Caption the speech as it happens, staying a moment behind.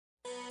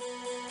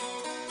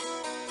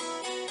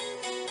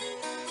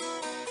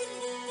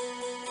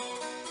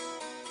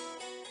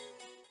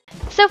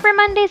So for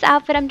Monday's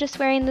outfit, I'm just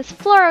wearing this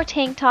fluoro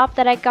tank top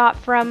that I got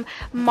from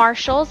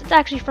Marshall's. It's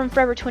actually from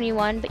Forever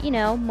 21, but you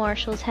know,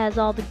 Marshall's has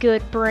all the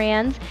good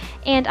brands.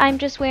 And I'm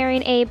just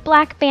wearing a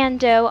black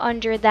bandeau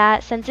under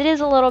that since it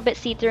is a little bit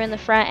see-through in the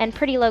front and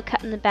pretty low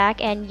cut in the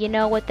back. And you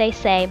know what they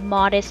say,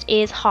 modest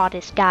is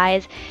hottest,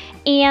 guys.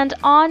 And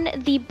on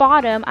the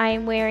bottom,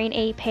 I'm wearing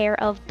a pair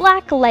of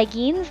black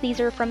leggings. These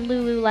are from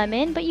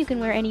Lululemon, but you can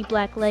wear any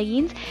black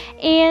leggings.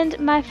 And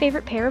my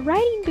favorite pair of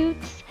riding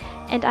boots.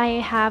 And I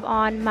have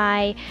on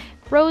my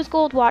rose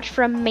gold watch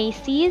from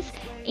Macy's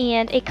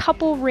and a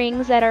couple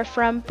rings that are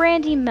from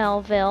Brandy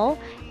Melville.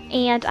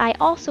 And I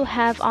also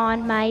have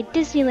on my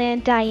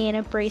Disneyland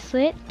Diana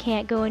bracelet.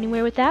 Can't go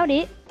anywhere without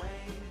it.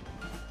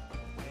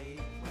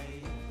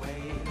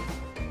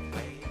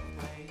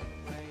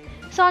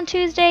 So on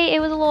Tuesday, it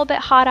was a little bit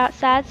hot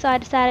outside, so I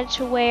decided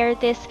to wear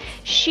this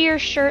sheer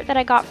shirt that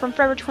I got from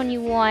Forever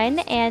 21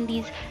 and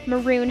these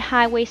maroon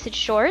high-waisted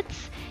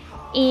shorts.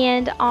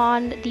 And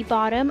on the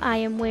bottom, I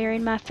am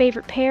wearing my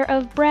favorite pair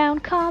of brown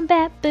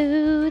combat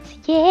boots.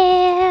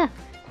 Yeah!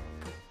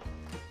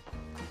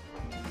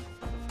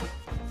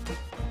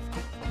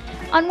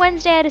 On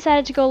Wednesday, I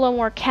decided to go a little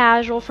more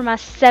casual for my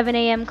 7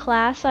 a.m.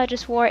 class, so I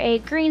just wore a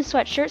green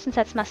sweatshirt since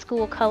that's my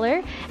school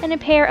color, and a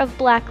pair of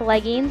black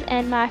leggings,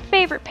 and my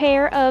favorite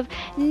pair of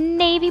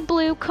navy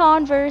blue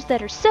Converse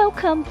that are so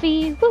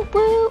comfy. Woo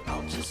woo!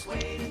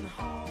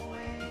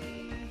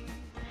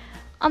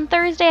 On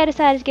Thursday, I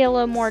decided to get a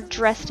little more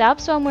dressed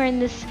up, so I'm wearing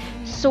this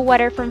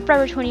sweater from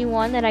Forever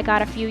 21 that I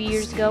got a few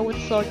years ago with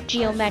this little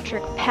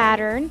geometric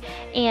pattern.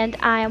 And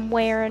I am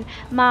wearing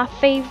my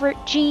favorite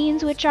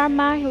jeans, which are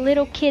my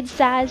little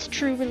kid-size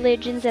True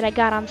Religions that I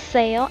got on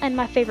sale, and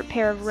my favorite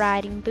pair of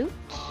riding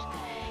boots.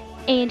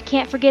 And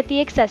can't forget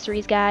the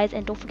accessories, guys,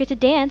 and don't forget to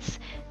dance.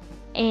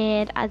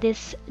 And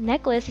this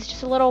necklace is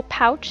just a little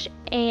pouch,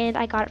 and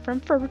I got it from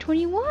Forever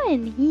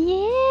 21.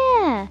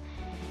 Yeah!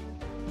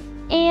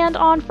 And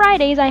on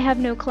Fridays, I have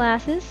no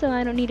classes, so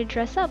I don't need to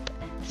dress up.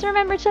 So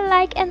remember to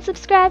like and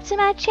subscribe to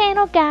my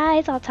channel,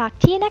 guys. I'll talk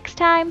to you next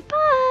time.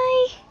 Bye!